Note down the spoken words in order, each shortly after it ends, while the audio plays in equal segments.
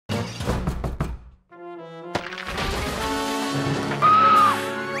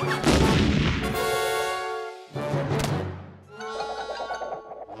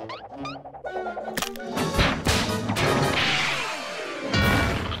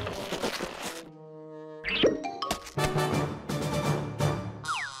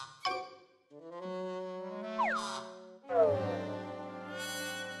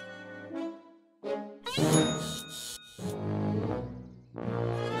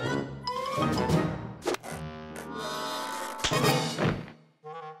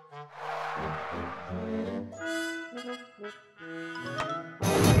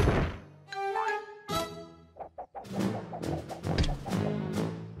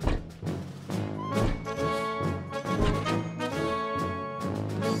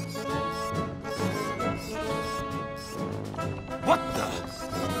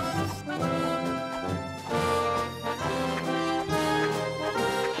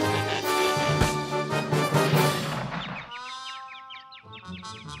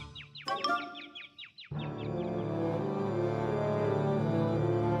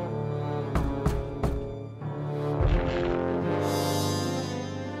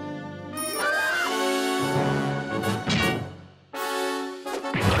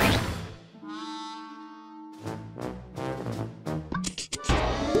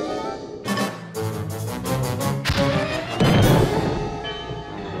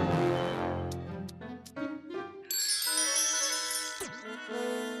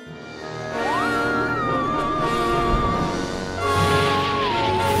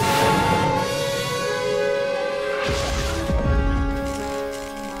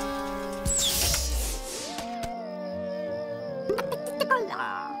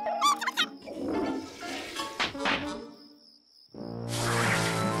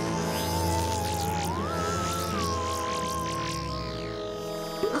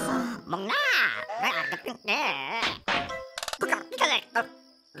Well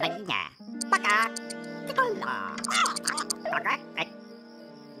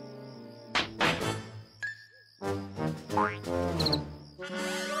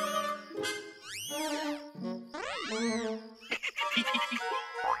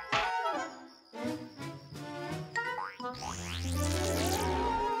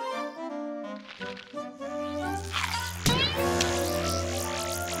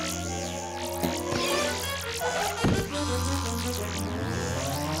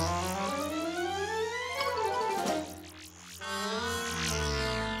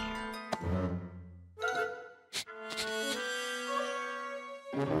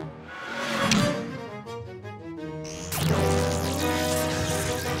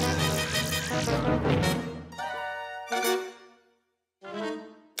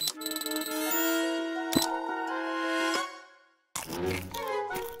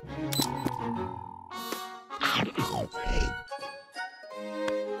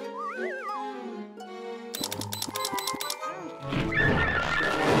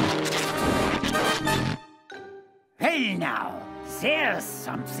now, there's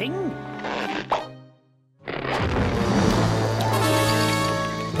something.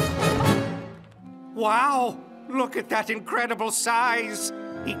 Wow! Look at that incredible size!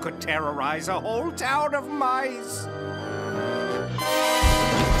 He could terrorize a whole town of mice!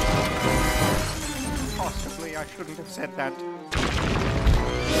 Possibly I shouldn't have said that.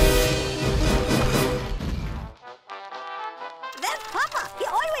 There's Papa! He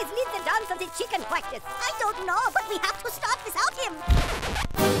always leads the dance of the chicken practice. I don't know, but we have to start without him.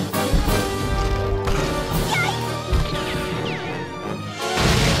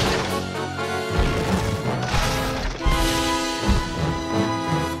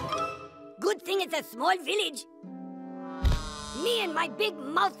 Good thing it's a small village. Me and my big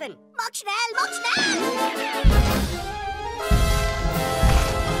mouthin'. Mach schnell, mach schnell!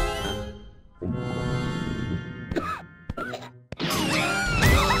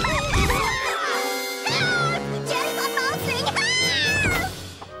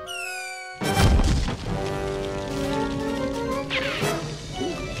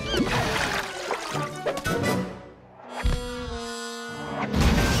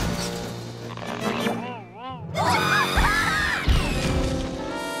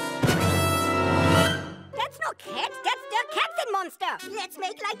 Let's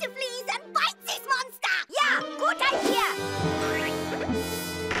make like the fleas and bite this monster! Yeah, good idea!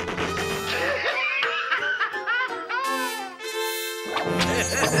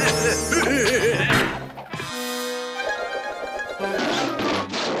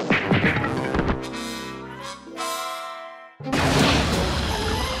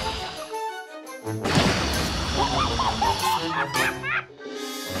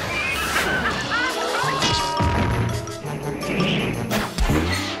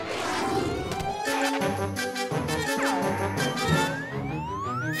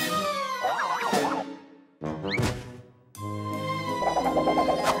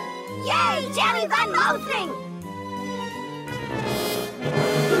 Yay, Jerry Van Mousling!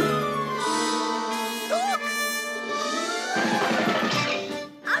 Look!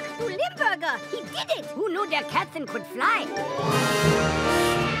 Ach, du Limburger! He did it! Who knew their Katzen could fly?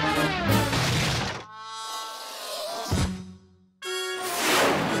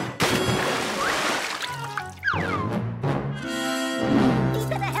 Please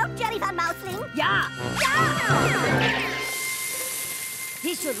better help Jerry Van Mousling. Yeah! Yeah!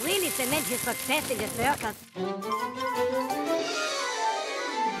 He should really cement his success in the circus.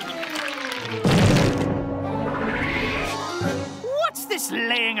 What's this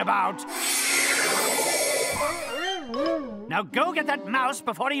laying about? Now go get that mouse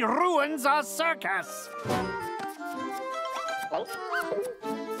before he ruins our circus.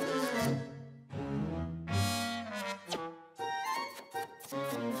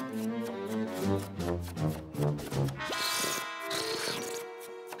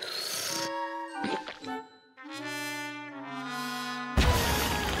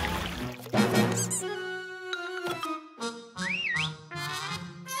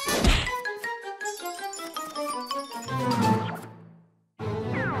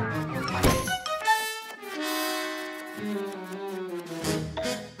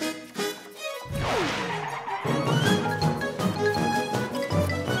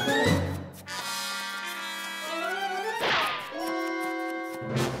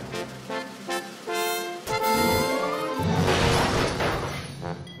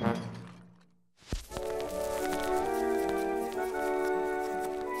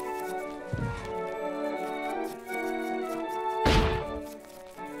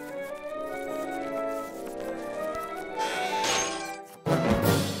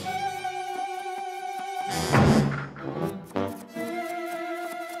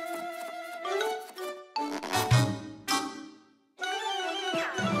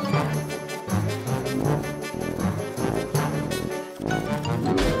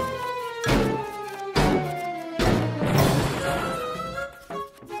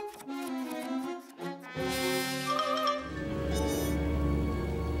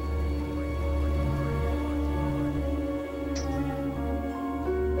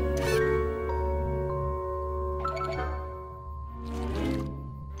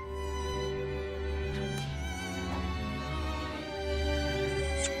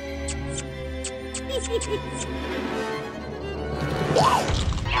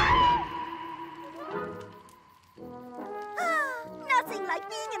 Nothing like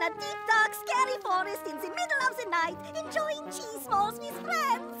being in a deep, dark, scary forest in the middle of the night, enjoying cheese balls with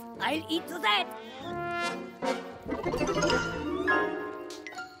friends. I'll eat to that.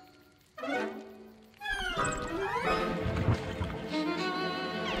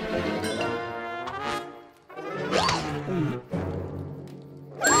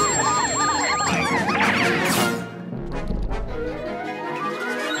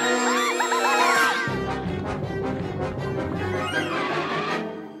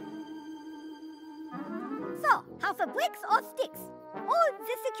 So, house of bricks or sticks? Or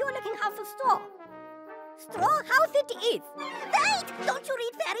the secure-looking house of straw? Straw house it is. Wait! Don't you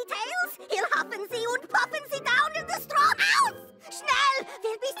read fairy tales? He'll huffen sie und puffen sie down in the straw house! Schnell!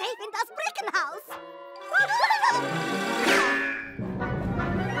 We'll be safe in das Brickenhaus!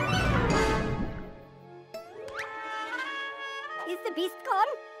 Is the beast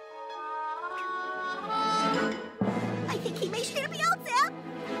gone? I think he may still be out there.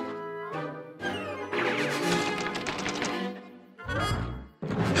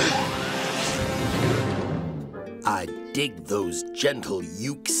 I dig those gentle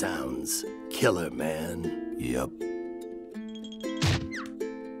uke sounds, Killer Man. Yep.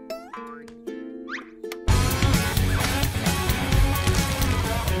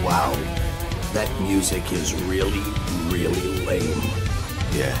 Wow, that music is really, really lame.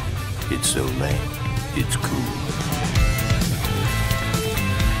 Yeah, it's so lame. It's cool.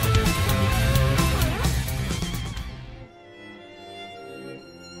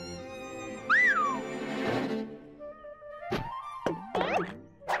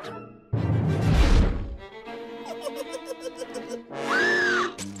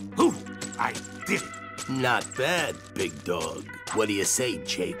 Ooh, I did it. Not bad, big dog. What do you say,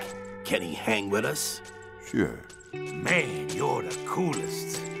 Jake? Can he hang with us? Sure. Man, you're the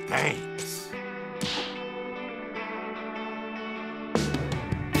coolest. Thanks.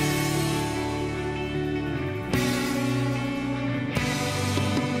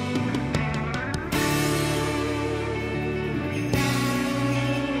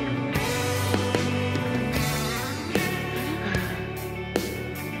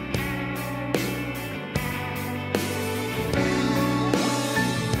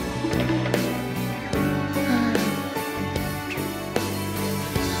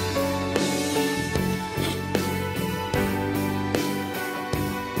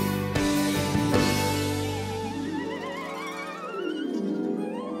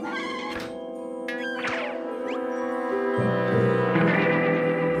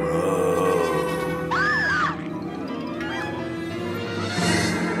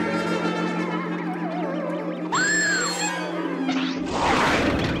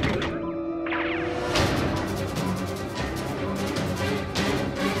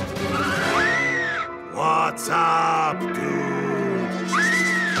 What's up, dude?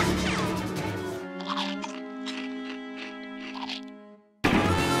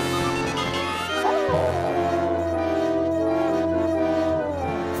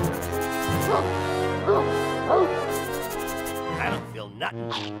 I don't feel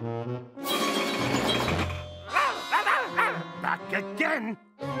nothing. Back again?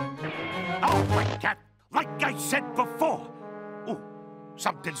 Oh, my cat, like I said before. Ooh,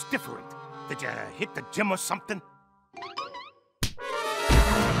 something's different. Did you hit the gym or something?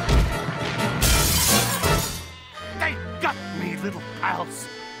 They got me, little pals.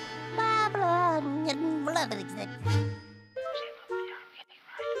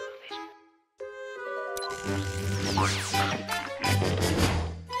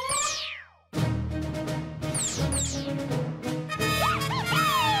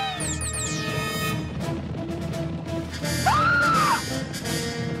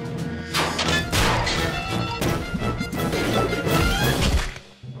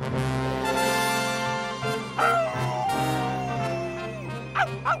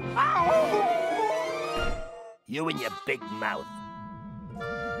 You and your big mouth.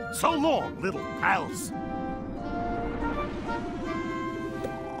 So long, little pals.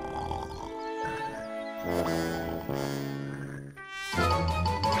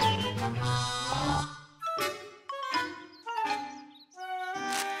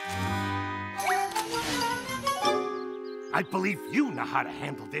 I believe you know how to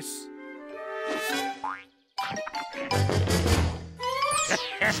handle this.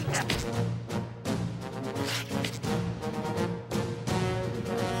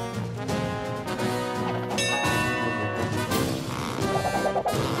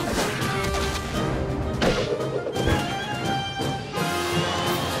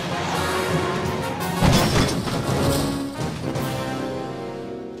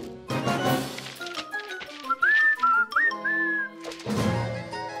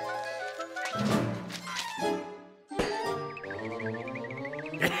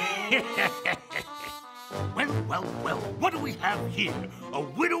 Well, what do we have here? A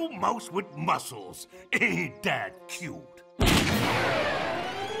widow mouse with muscles. Ain't that cute?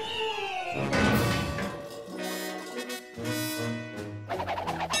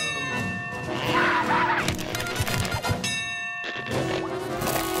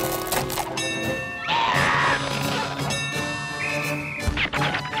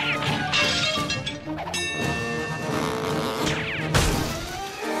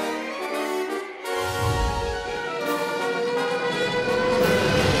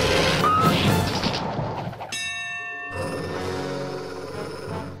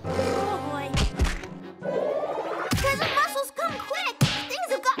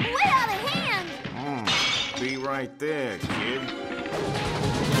 Right there, kid.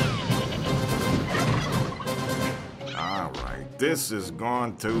 All right, this has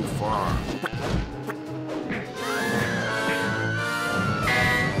gone too far.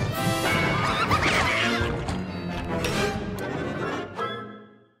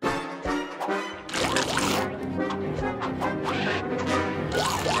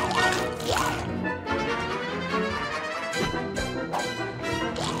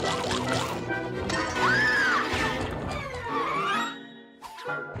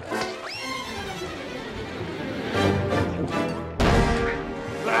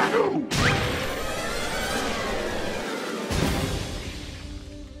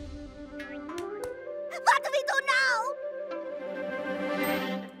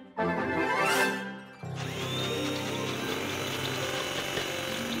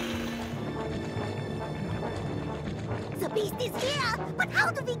 The beast is here, but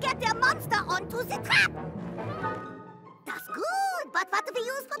how do we get their monster onto the trap? That's good, but what do we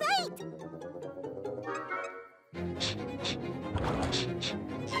use for bait?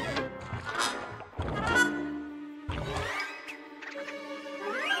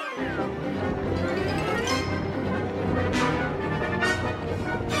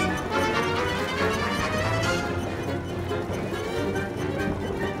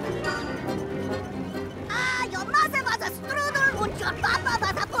 Your papa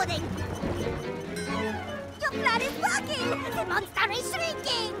was a pudding! Your plan is working! The monster is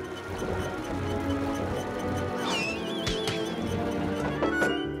shrinking!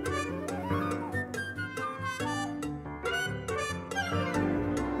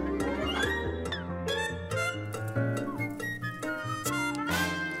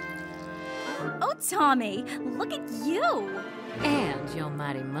 Oh, Tommy, look at you! And your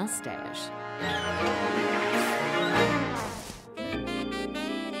mighty mustache.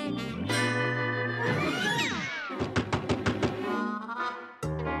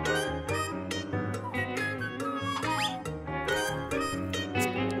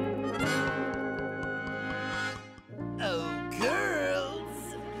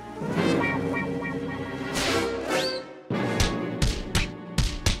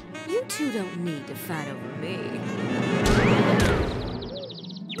 You don't need to fight over me.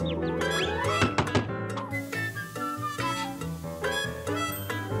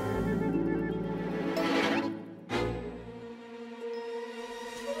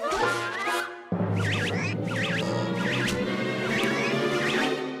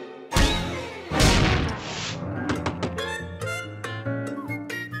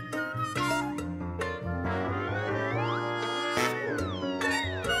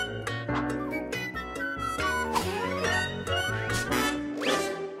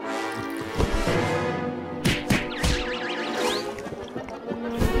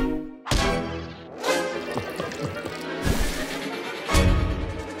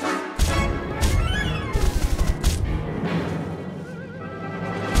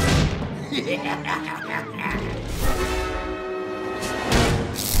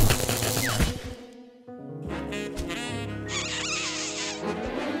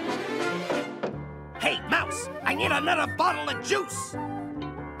 Hey, Mouse! I need another bottle of juice!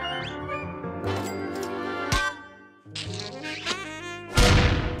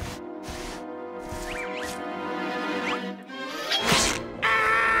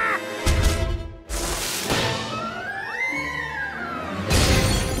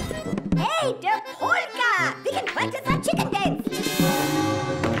 Hey, der Polka! We can practice our chicken dance!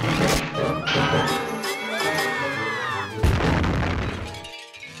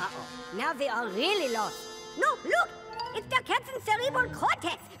 Uh-oh. Now they are really lost. No, look! It's the cat's cerebral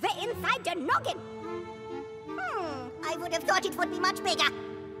cortex. We're inside the noggin. I would have thought it would be much bigger.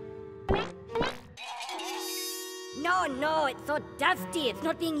 No, it's so dusty. It's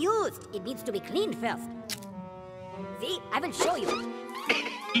not being used. It needs to be cleaned first. See, I will show you.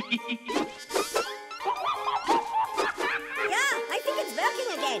 Yeah, I think it's working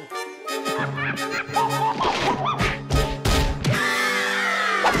again. again.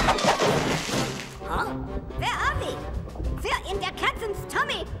 Huh? Where are they? They're in their cat's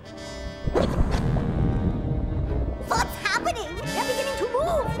tummy. What's happening? They're beginning to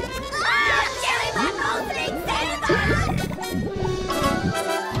move. Ah! Jerry Van Mosling, save us!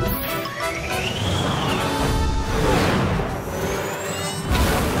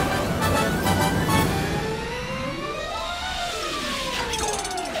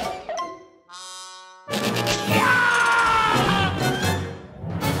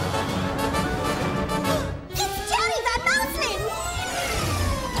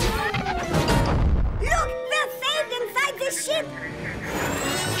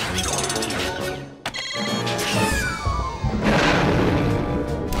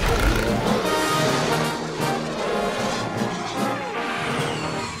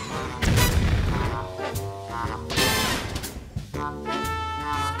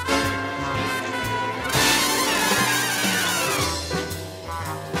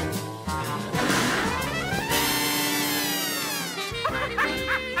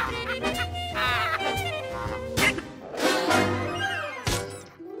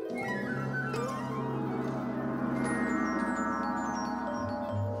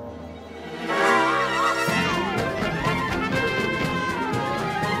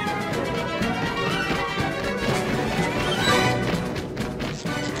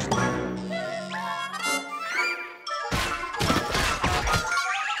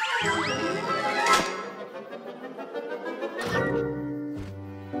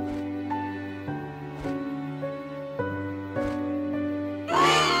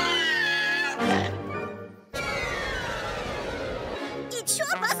 It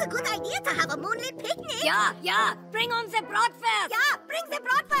sure was a good idea to have a moonlit picnic. Yeah. Bring on the bratwurst. Yeah, bring the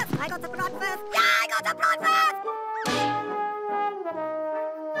bratwurst. I got the bratwurst. Yeah, I got the bratwurst.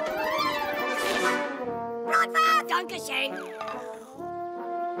 Bratwurst. Dankeschön.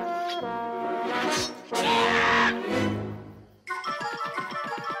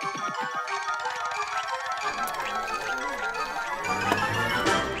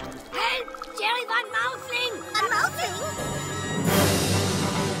 Help! Jerry Van Mosling! Van Mosling?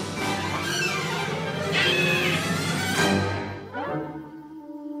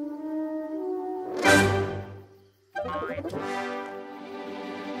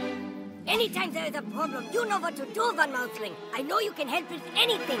 Anytime there is a problem, you know what to do, Van Mosling. I know you can help with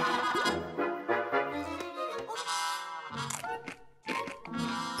anything.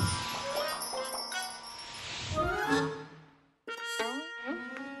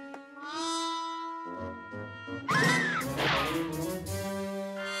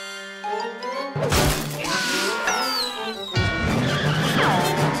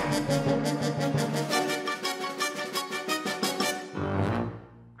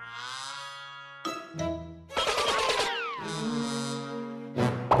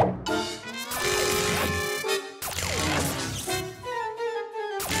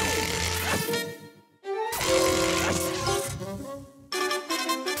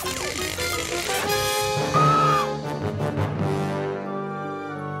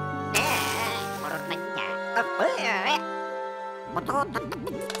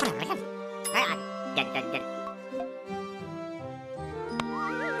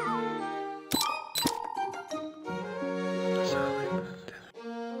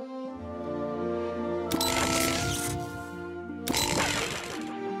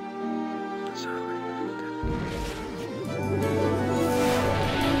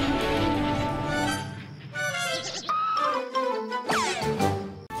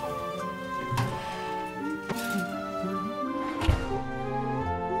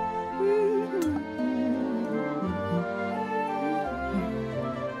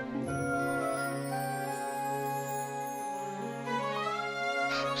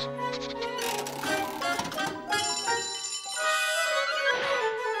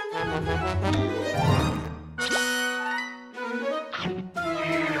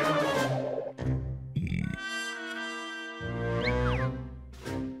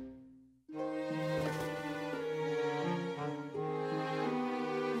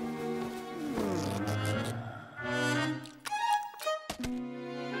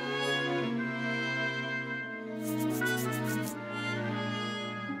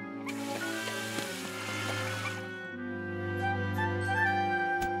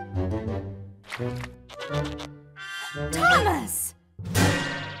 Thomas!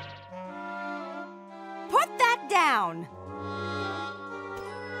 Put that down!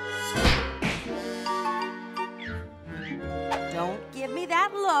 Don't give me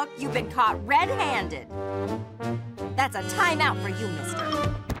that look. You've been caught red-handed. That's a timeout for you, mister.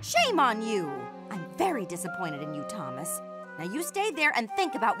 Shame on you! I'm very disappointed in you, Thomas. Now you stay there and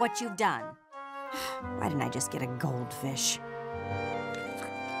think about what you've done. Why didn't I just get a goldfish?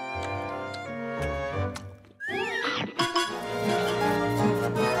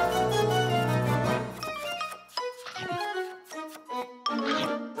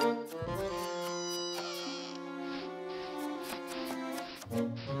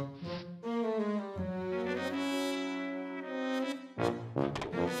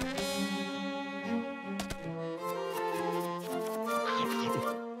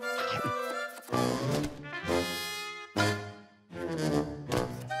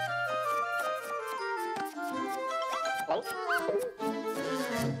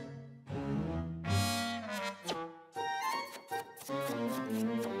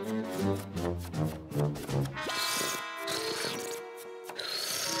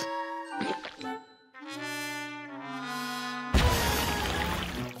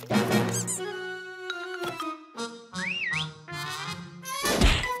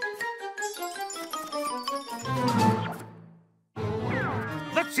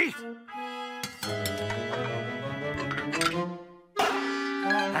 Let's see.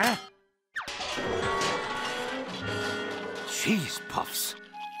 Huh? Cheese puffs.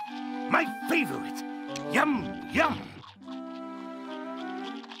 My favorite. Yum, yum.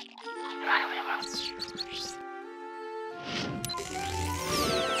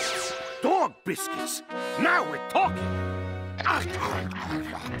 Dog biscuits. Now we're talking.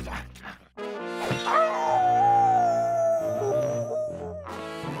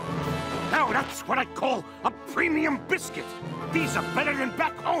 Now that's what I call a premium biscuit. These are better than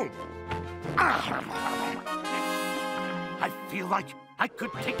back home. I feel like I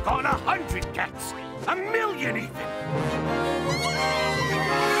could take on 100 cats, 1,000,000 even.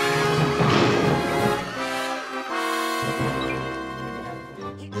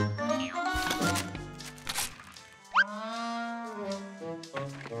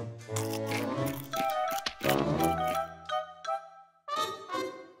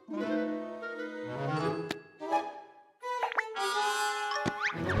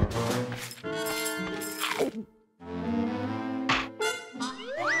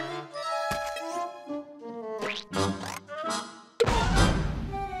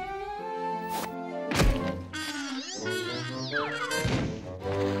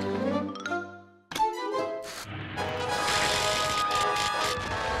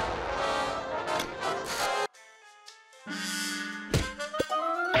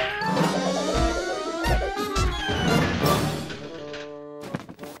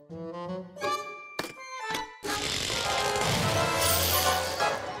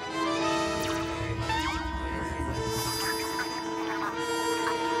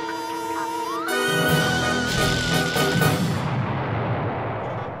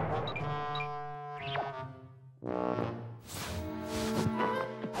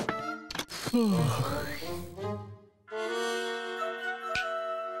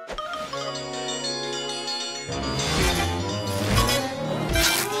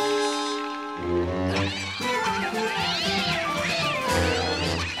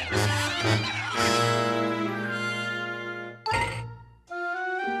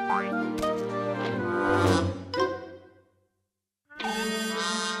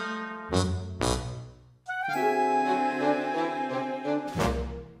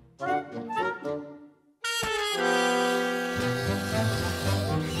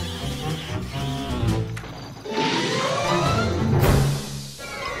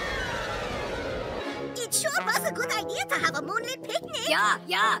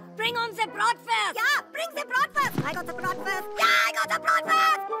 Yeah, bring on the bratwurst. Yeah, bring the bratwurst. I got the bratwurst. Yeah, I got the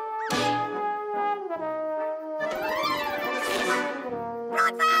bratwurst.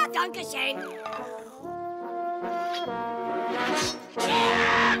 Bratwurst. Dankeschön.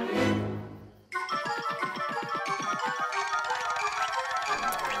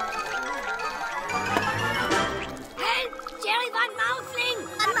 Help! Jerry van Mousling!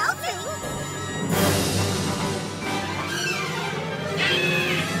 Van Mousling?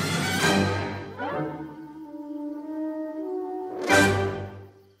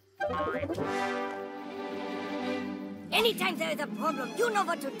 Anytime there is a problem, you know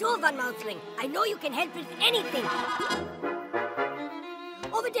what to do, Van Mousling. I know you can help with anything.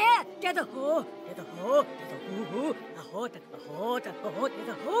 Over there, there's a hole. There's a hole. There's a hole. A hole. A hole. A hole. There's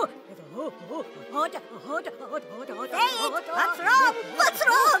a hole. There's a hole. Say it. What's wrong? What's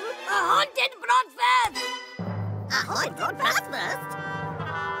wrong? A haunted bratwurst. A haunted bratwurst?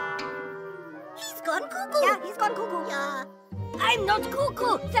 He's gone cuckoo. Yeah, he's gone cuckoo. Yeah. I'm not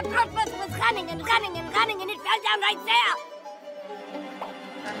cuckoo. The bratwurst was running and running and running, and it fell down right there.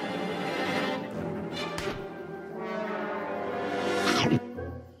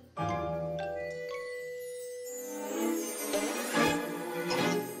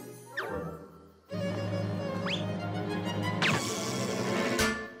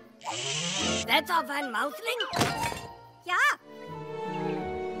 That's our Van Mousling? Ja.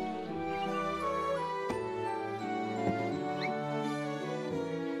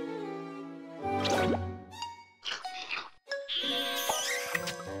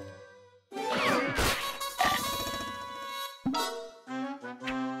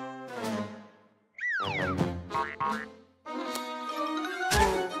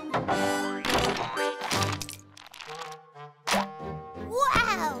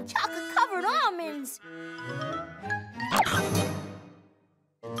 Wow, chocolate-covered almonds.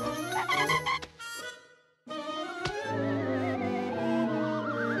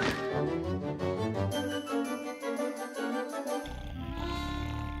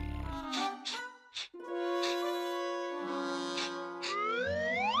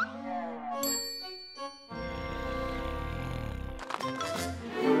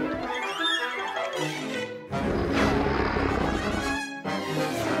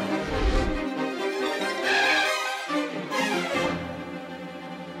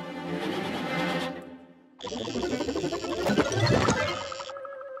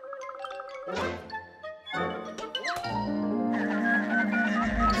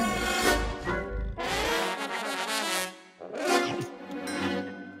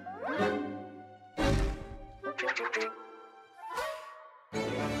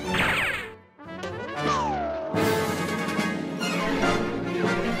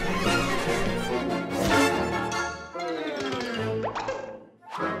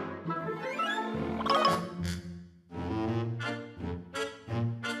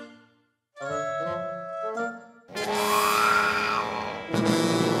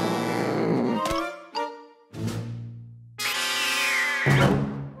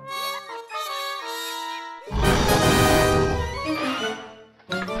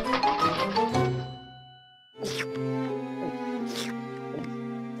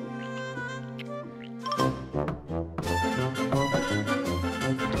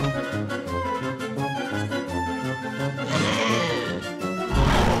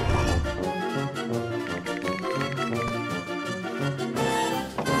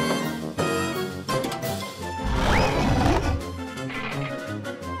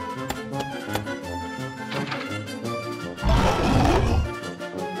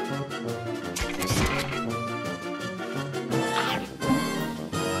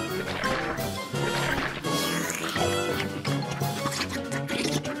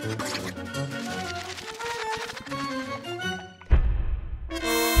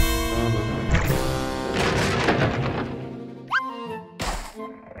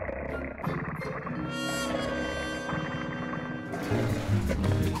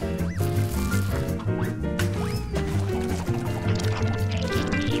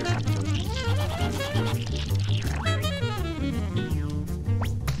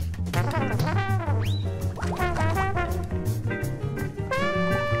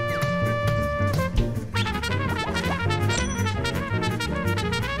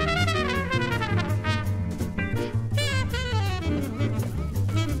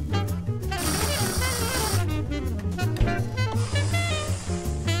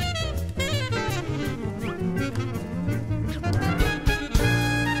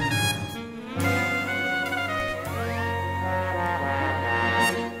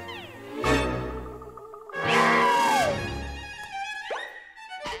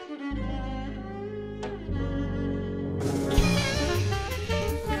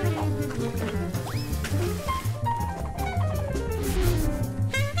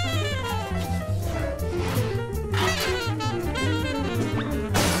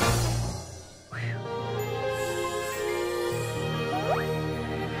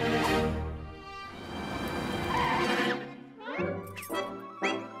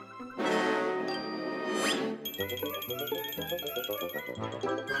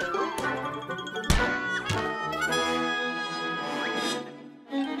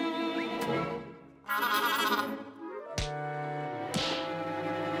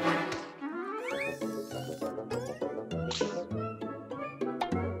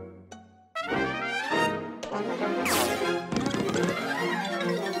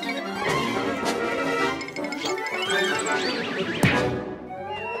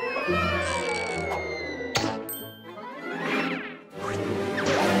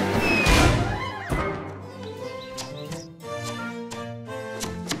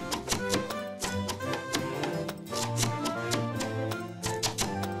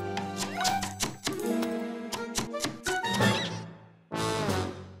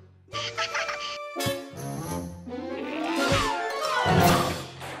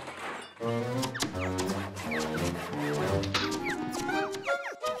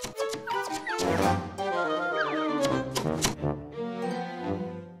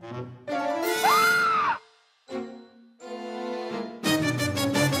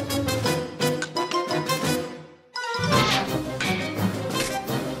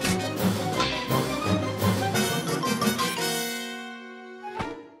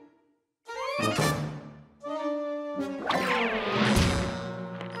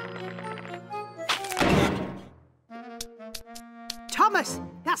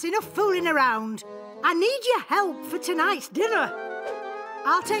 That's enough fooling around. I need your help for tonight's dinner.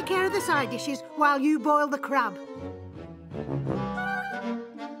 I'll take care of the side dishes while you boil the crab.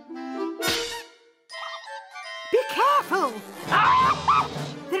 Be careful!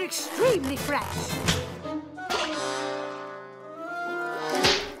 They're extremely fresh.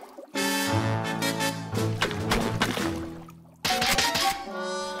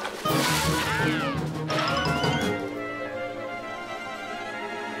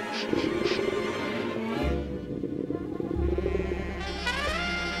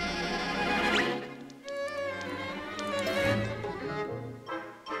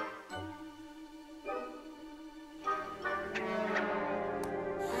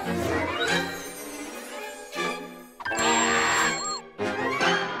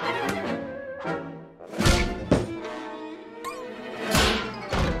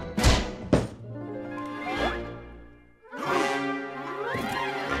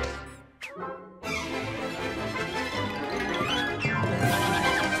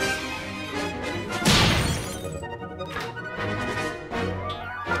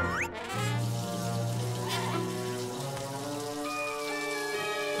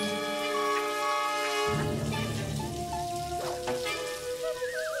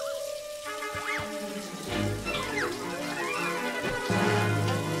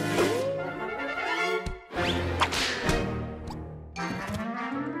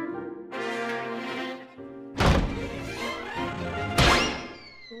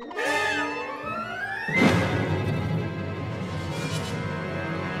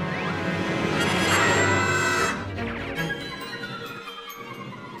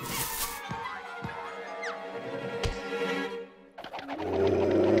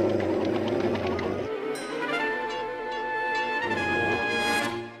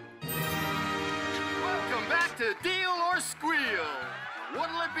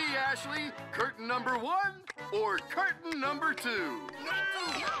 Ashley, curtain number 1 or curtain number 2?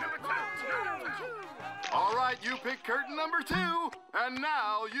 All right, you pick curtain number 2, and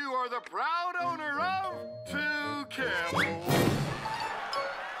now you are the proud owner of 2 camels.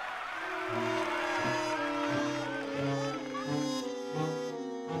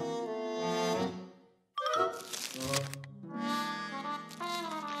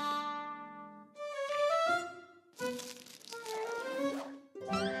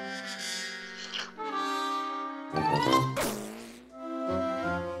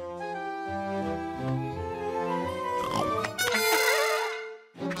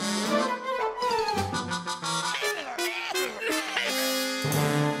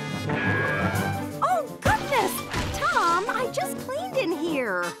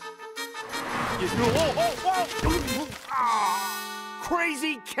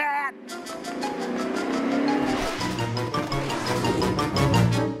 Crazy cat!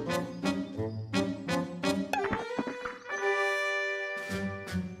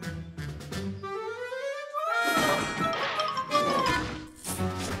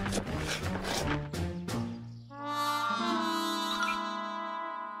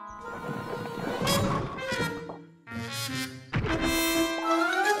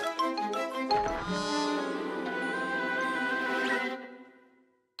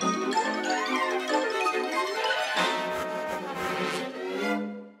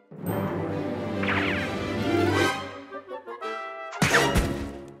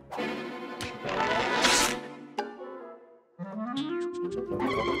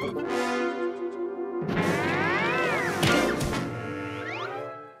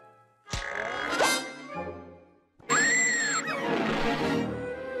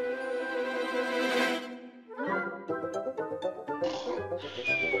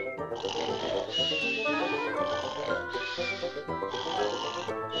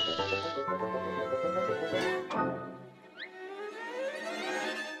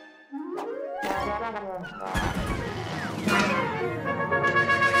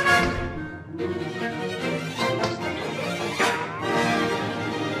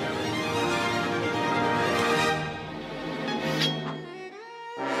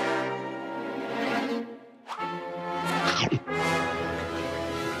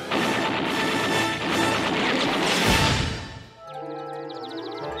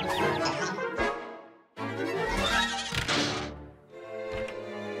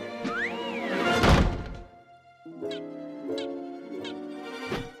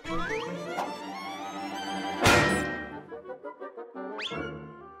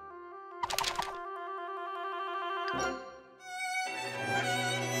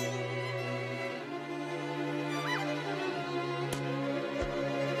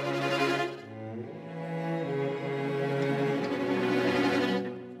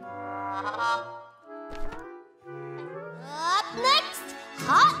 Up next,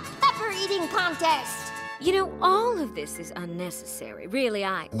 hot pepper eating contest. You know, all of this is unnecessary. Really,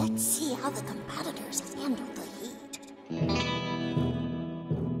 Let's see how the competitors handle the heat.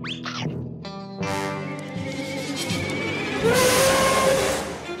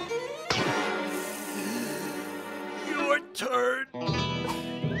 Your turn.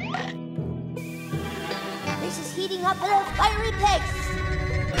 This is heating up at a fiery pace.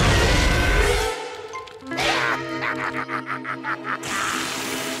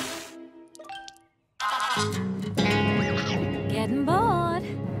 getting bored.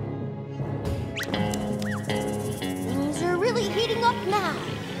 Things are really heating up now.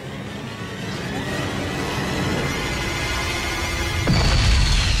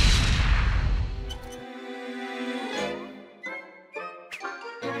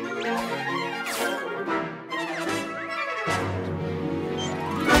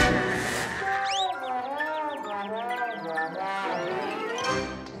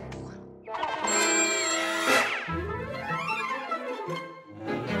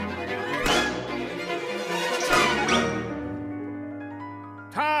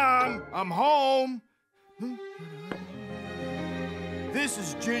 I'm home. This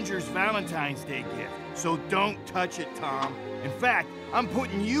is Ginger's Valentine's Day gift, so don't touch it, Tom. In fact, I'm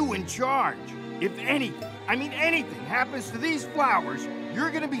putting you in charge. If anything, I mean anything, happens to these flowers, you're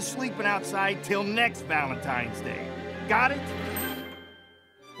gonna be sleeping outside till next Valentine's Day. Got it?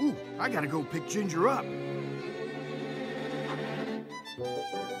 Ooh, I gotta go pick Ginger up.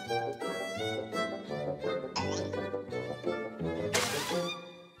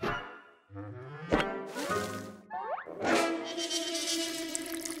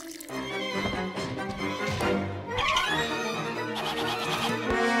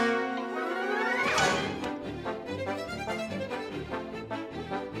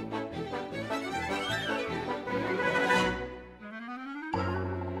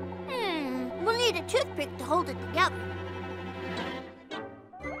 We'll need a toothpick to hold it together.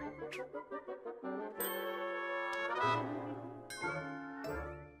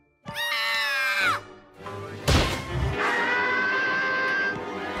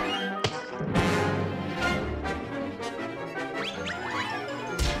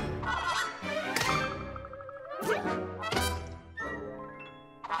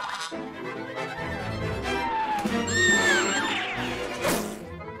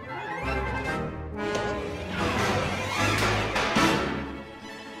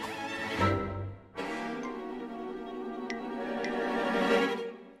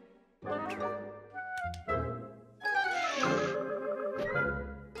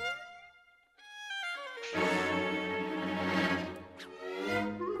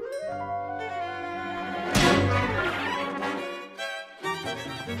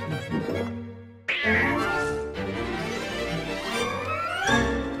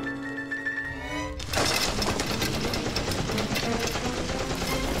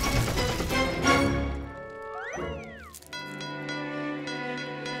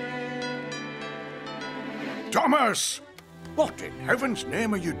 Thomas! What in heaven's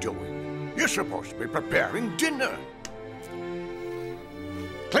name are you doing? You're supposed to be preparing dinner.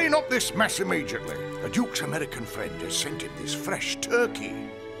 Clean up this mess immediately. The Duke's American friend has sent him this fresh turkey.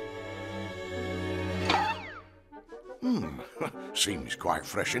 Seems quite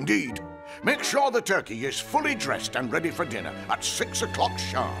fresh indeed. Make sure the turkey is fully dressed and ready for dinner at 6 o'clock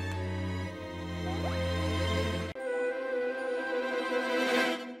sharp.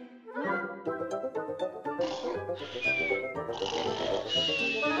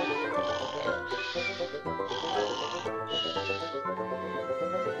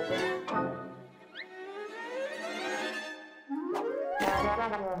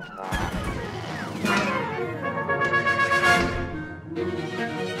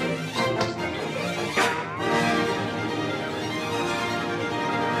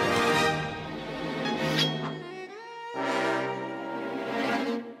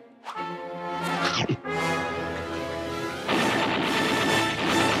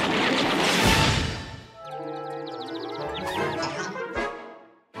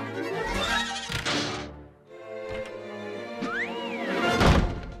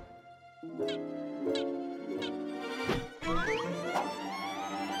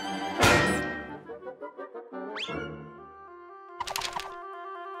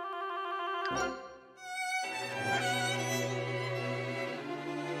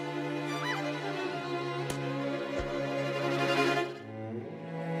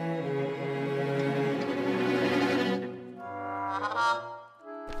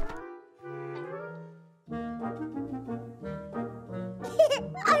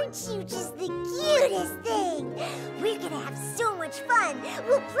 Aren't you just the cutest thing? We're gonna have so much fun.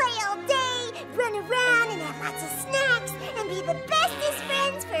 We'll play all day, run around, and have lots of snacks, and be the bestest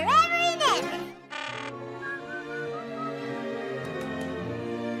friends forever and ever.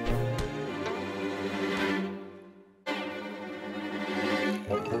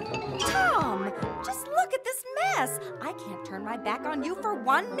 Tom, just look at this mess. I can't turn my back on you for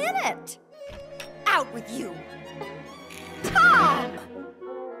 1 minute. Out with you. Tom!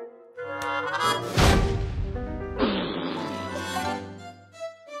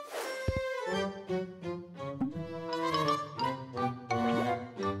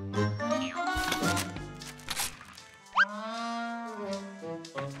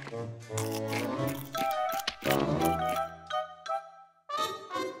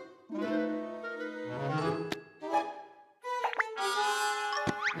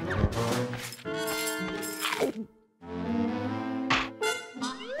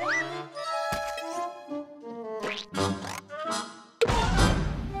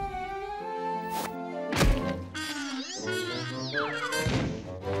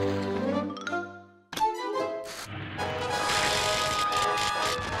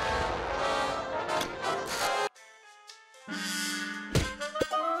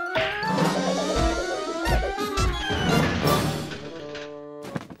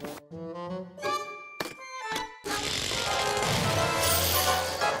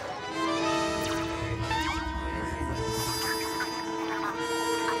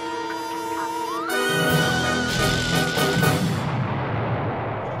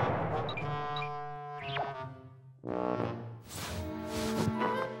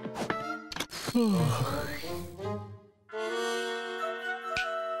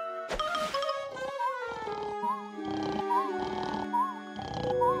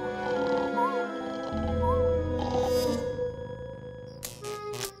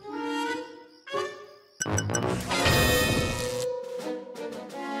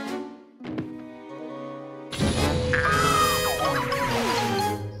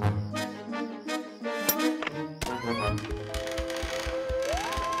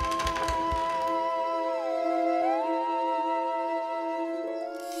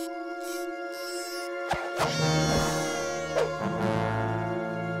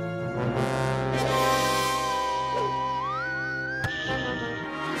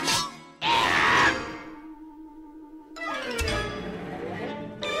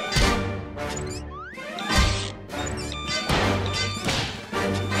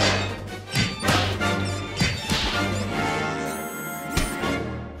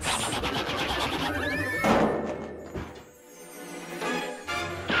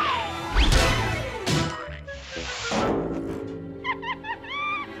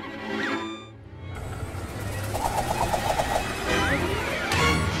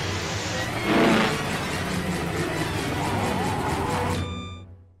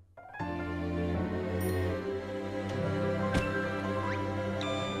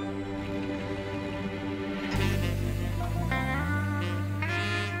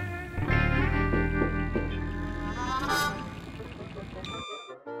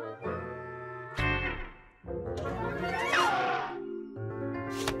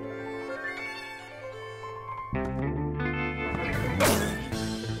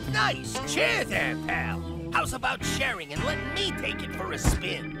 Nice chair there, pal. How's about sharing and letting me take it for a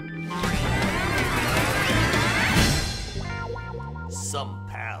spin? Some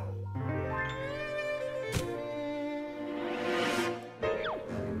pal.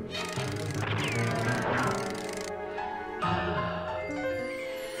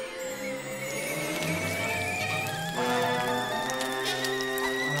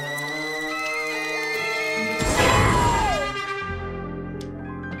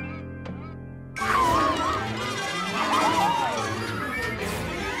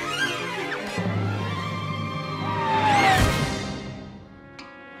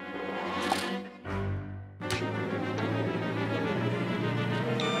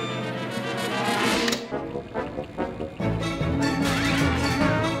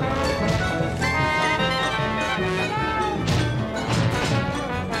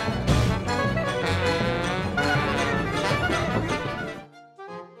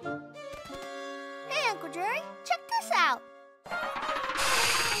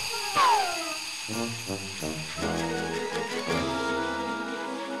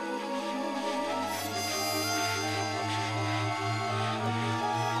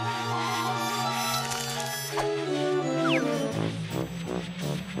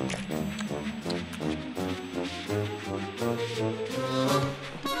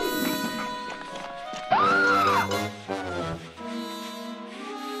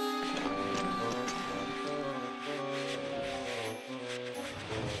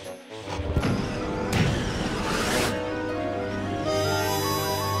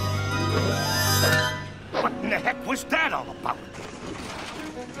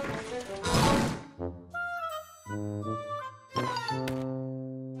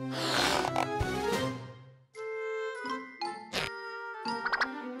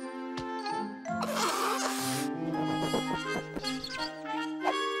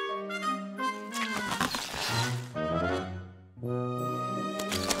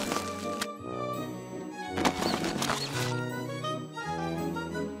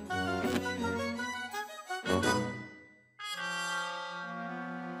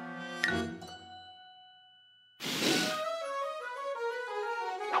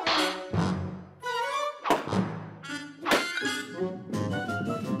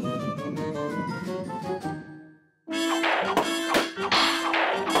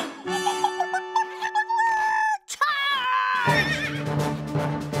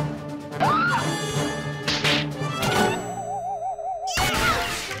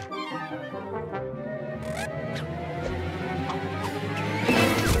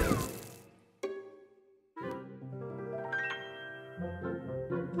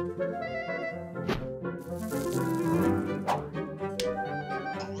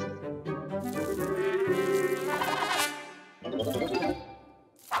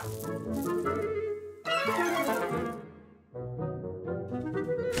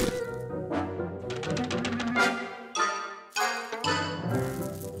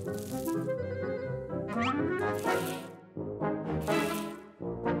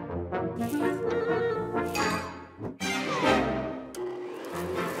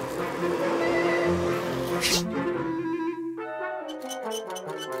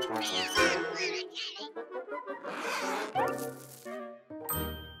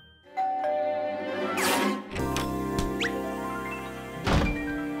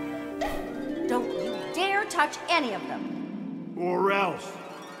 touch any of them. Or else.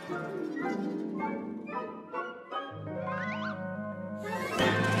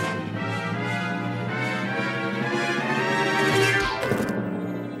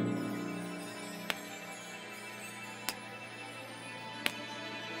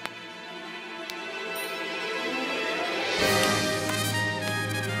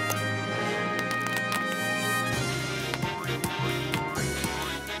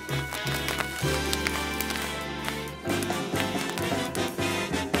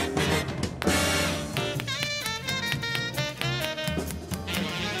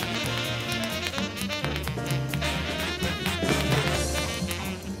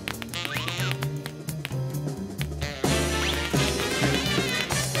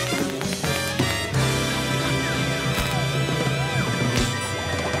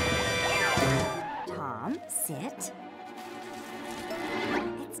 Sit.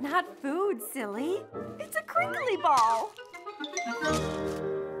 It's not food, silly. It's a crinkly ball.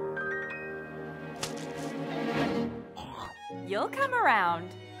 You'll come around.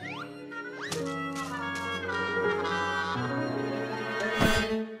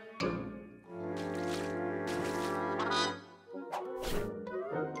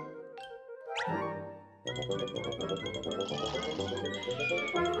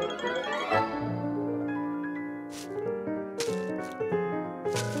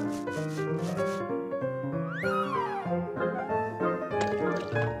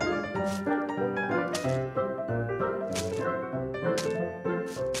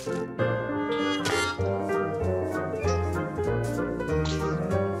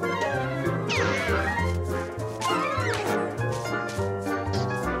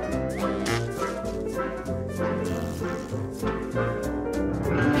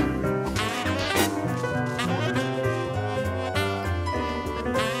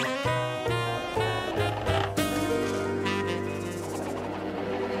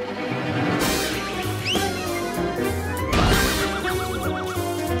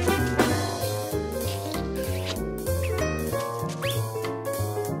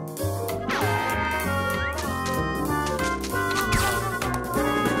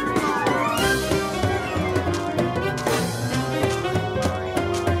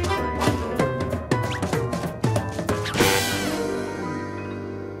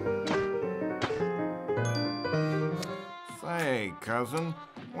 Hey, cousin,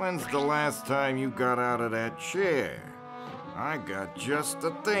 when's the last time you got out of that chair? I got just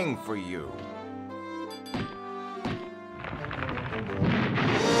the thing for you.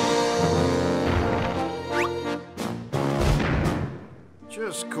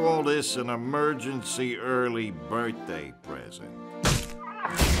 Just call this an emergency early birthday present.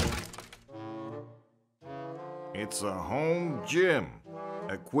 It's a home gym,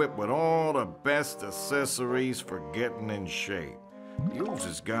 equipped with all the best accessories for getting in shape. Yours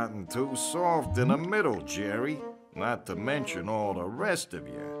has gotten too soft in the middle, Jerry, not to mention all the rest of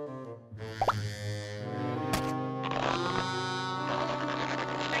you.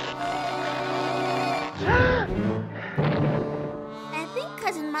 I think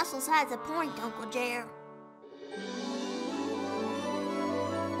Cousin Muscles has a point, Uncle Jer.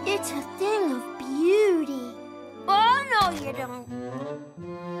 It's a thing of beauty. Oh, no, you don't.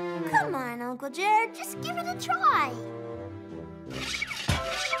 Come on, Uncle Jared, just give it a try.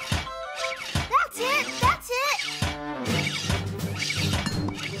 That's it, that's it.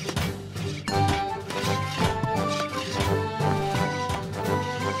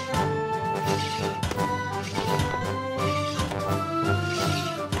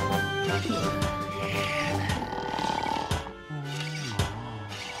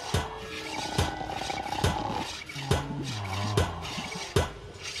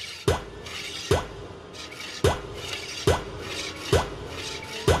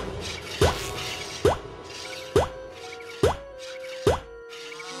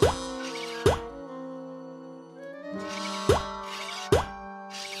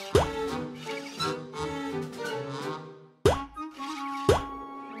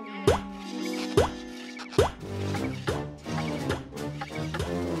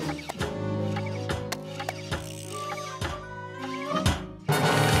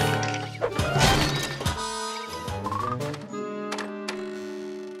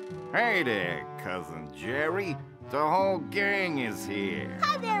 Hey there, Cousin Jerry. The whole gang is here.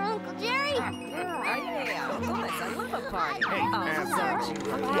 Hi there, Uncle Jerry. Yeah, of course. I love a party. Hey,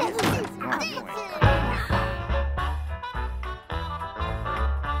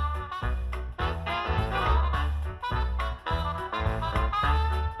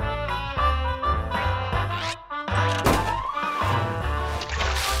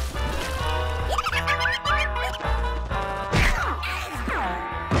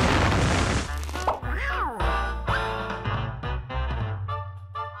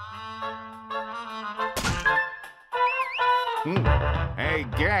 Hey,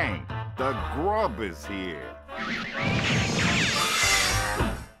 gang, the grub is here.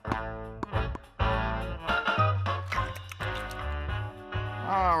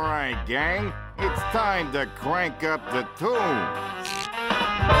 All right, gang, it's time to crank up the tunes.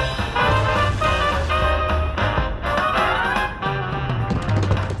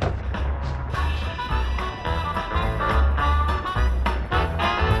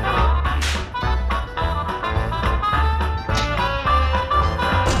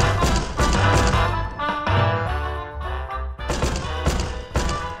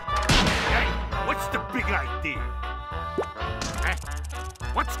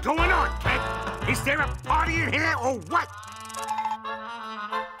 What's going on, kid? Is there a party in here or what?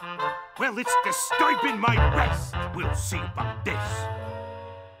 Well, it's disturbing my rest. We'll see about this.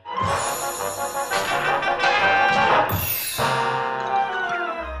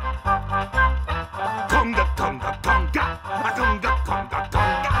 Conga, conga, conga. A conga, conga,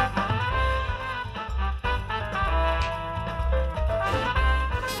 conga.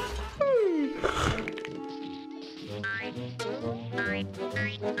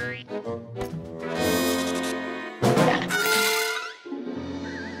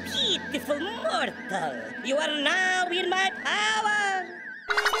 Beautiful mortal, you are now in my power!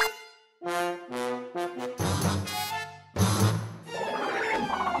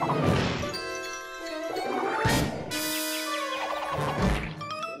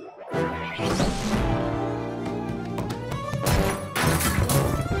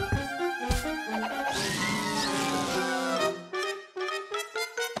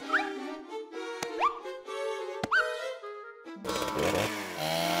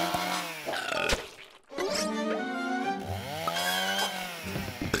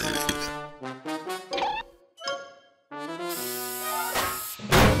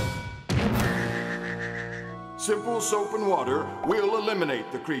 Simple soap and water will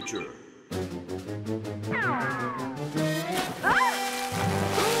eliminate the creature.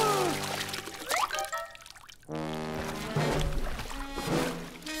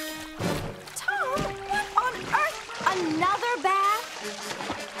 Tom, what on earth? Another bath?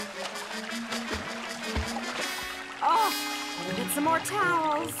 Oh, gotta get some more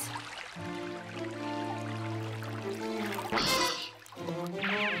towels.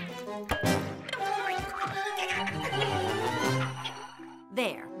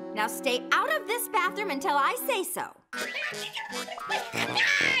 There. Now stay out of this bathroom until I say so.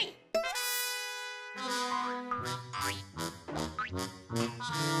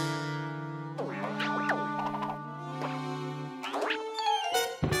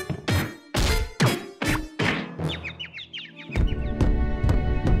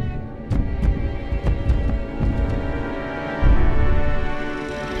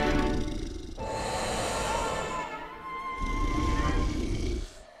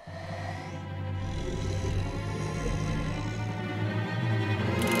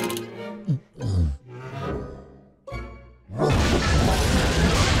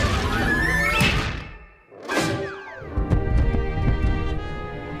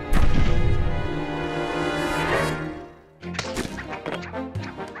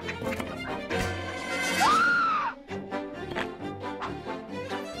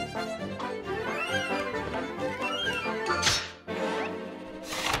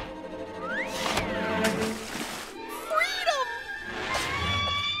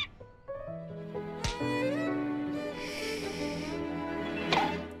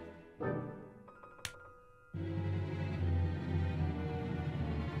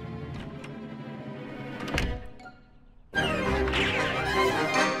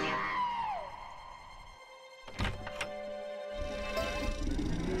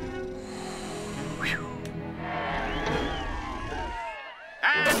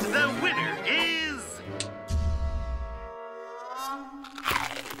 And the winner is...